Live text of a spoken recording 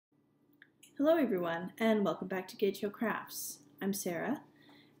Hello everyone, and welcome back to Gage Hill Crafts. I'm Sarah,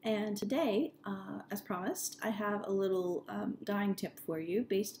 and today, as promised, I have a little dyeing tip for you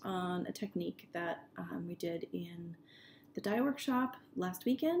based on a technique that we did in the dye workshop last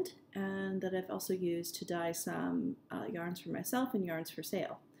weekend, and that I've also used to dye some yarns for myself and yarns for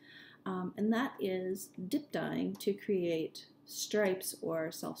sale. And that is dip dyeing to create stripes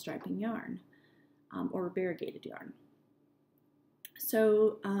or self-striping yarn, or variegated yarn.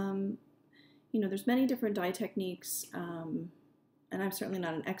 So, there's many different dye techniques, and I'm certainly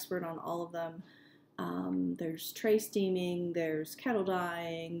not an expert on all of them. There's tray steaming, there's kettle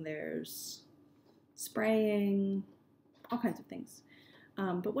dyeing, there's spraying, all kinds of things.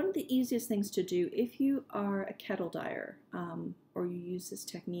 But one of the easiest things to do if you are a kettle dyer, or you use this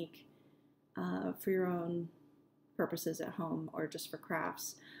technique for your own purposes at home or just for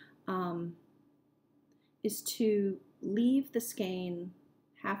crafts, is to leave the skein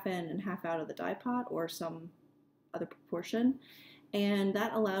half in and half out of the dye pot or some other proportion, and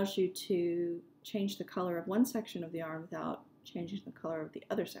that allows you to change the color of one section of the yarn without changing the color of the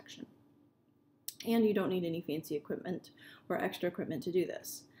other section. And you don't need any fancy equipment or extra equipment to do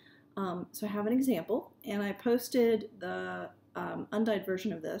this. So I have an example, and I posted the undyed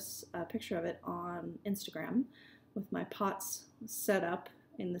version of this, a picture of it, on Instagram with my pots set up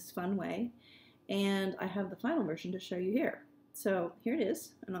in this fun way, and I have the final version to show you here. So here it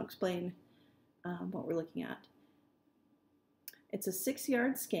is, and I'll explain what we're looking at. It's a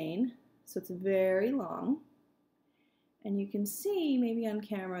 6-yard skein, so it's very long, and you can see maybe on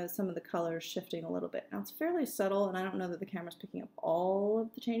camera some of the colors shifting a little bit. Now it's fairly subtle, and I don't know that the camera's picking up all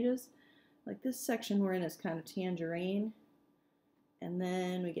of the changes. Like this section we're in is kind of tangerine, and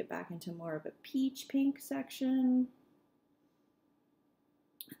then we get back into more of a peach pink section,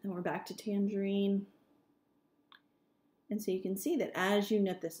 and then we're back to tangerine. And so you can see that as you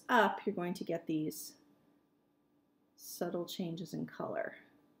knit this up, you're going to get these subtle changes in color.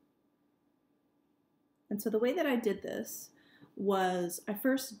 And so the way that I did this was I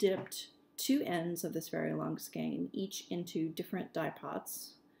first dipped 2 ends of this very long skein, each into different dye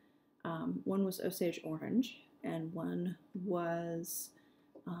pots. One was Osage orange, and one was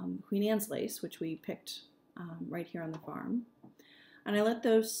Queen Anne's lace, which we picked right here on the farm. And I let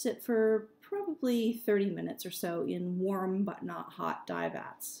those sit for probably 30 minutes or so in warm but not hot dye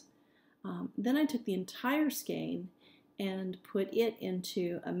vats. Then I took the entire skein and put it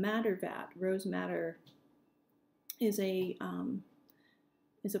into a madder vat. Rose madder is a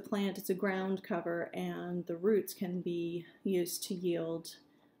plant, it's a ground cover, and the roots can be used to yield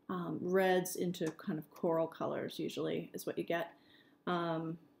reds into kind of coral colors, usually is what you get.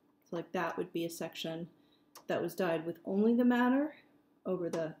 So like that would be a section that was dyed with only the madder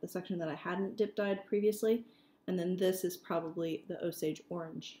over the section that I hadn't dip dyed previously, and then this is probably the Osage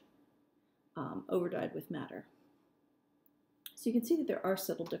orange over dyed with madder. So you can see that there are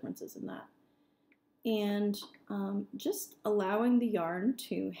subtle differences in that. And just allowing the yarn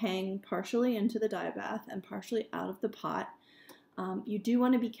to hang partially into the dye bath and partially out of the pot. You do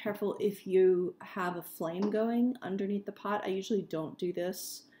want to be careful if you have a flame going underneath the pot. I usually don't do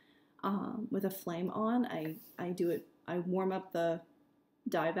this with a flame on. I warm up the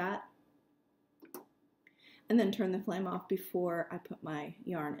dye vat and then turn the flame off before I put my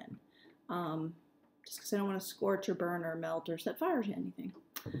yarn in, just because I don't want to scorch or burn or melt or set fire to anything.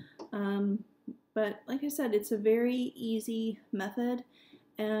 But like I said, it's a very easy method,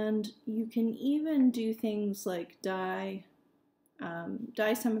 and you can even do things like dye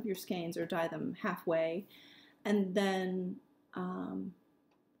some of your skeins or dye them halfway, and then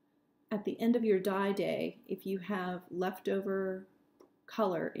at the end of your dye day, if you have leftover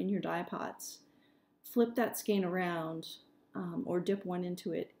color in your dye pots, flip that skein around or dip one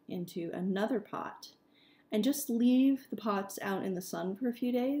into another pot, and just leave the pots out in the sun for a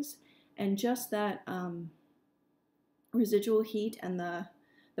few days, and just that residual heat and the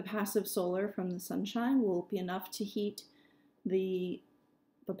passive solar from the sunshine will be enough to heat the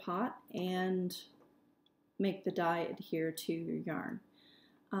pot and make the dye adhere to your yarn.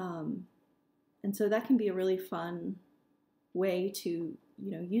 And so that can be a really fun way to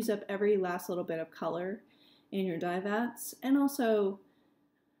use up every last little bit of color in your dye vats, and also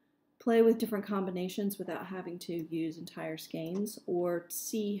play with different combinations without having to use entire skeins, or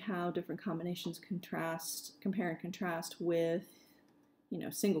see how different combinations compare and contrast with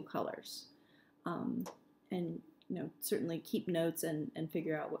single colors, and certainly keep notes and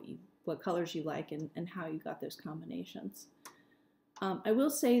figure out what colors you like and how you got those combinations. I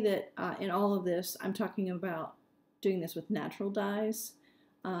will say that in all of this, I'm talking about doing this with natural dyes,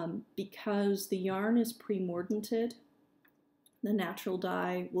 because the yarn is pre-mordanted. The natural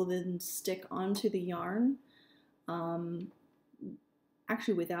dye will then stick onto the yarn,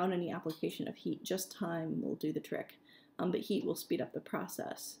 actually without any application of heat. Just time will do the trick, but heat will speed up the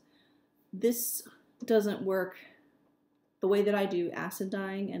process. This doesn't work the way that I do acid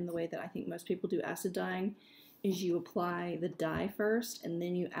dyeing, and the way that I think most people do acid dyeing is you apply the dye first and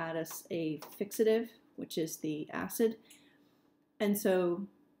then you add a fixative, which is the acid. And so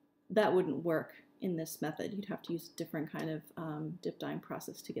that wouldn't work in this method. You'd have to use a different kind of dip dyeing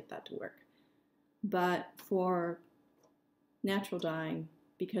process to get that to work. But for natural dyeing,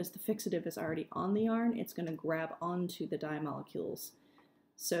 because the fixative is already on the yarn, it's going to grab onto the dye molecules.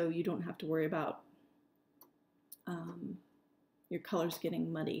 So you don't have to worry about your colors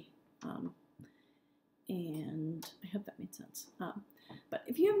getting muddy. And I hope that made sense. But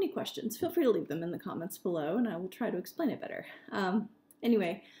if you have any questions, feel free to leave them in the comments below and I will try to explain it better.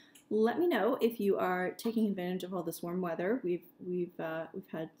 Anyway, let me know if you are taking advantage of all this warm weather. We've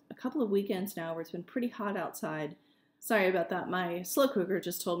had a couple of weekends now where it's been pretty hot outside. Sorry about that. My slow cooker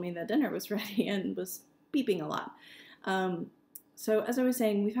just told me that dinner was ready and was beeping a lot. So as I was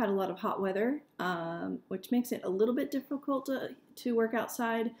saying, we've had a lot of hot weather, which makes it a little bit difficult to work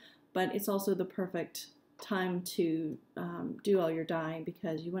outside, but it's also the perfect time to do all your dyeing,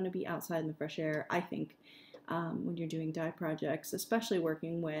 because you want to be outside in the fresh air, I think, when you're doing dye projects, especially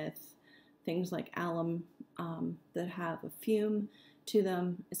working with things like alum that have a fume to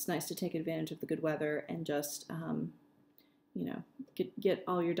them. It's nice to take advantage of the good weather and just, you know, get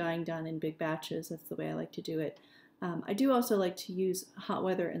all your dyeing done in big batches. That's the way I like to do it. I do also like to use hot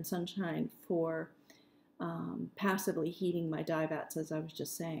weather and sunshine for passively heating my dye vats, as I was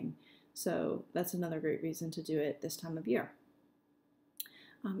just saying. So that's another great reason to do it this time of year.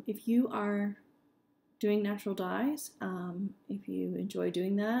 If you are doing natural dyes, if you enjoy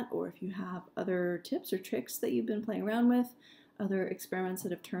doing that, or if you have other tips or tricks that you've been playing around with, other experiments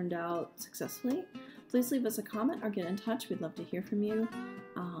that have turned out successfully, please leave us a comment or get in touch. We'd love to hear from you.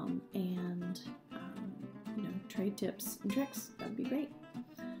 You know, trade tips and tricks. That would be great.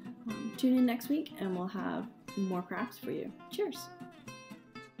 Tune in next week and we'll have more crafts for you. Cheers!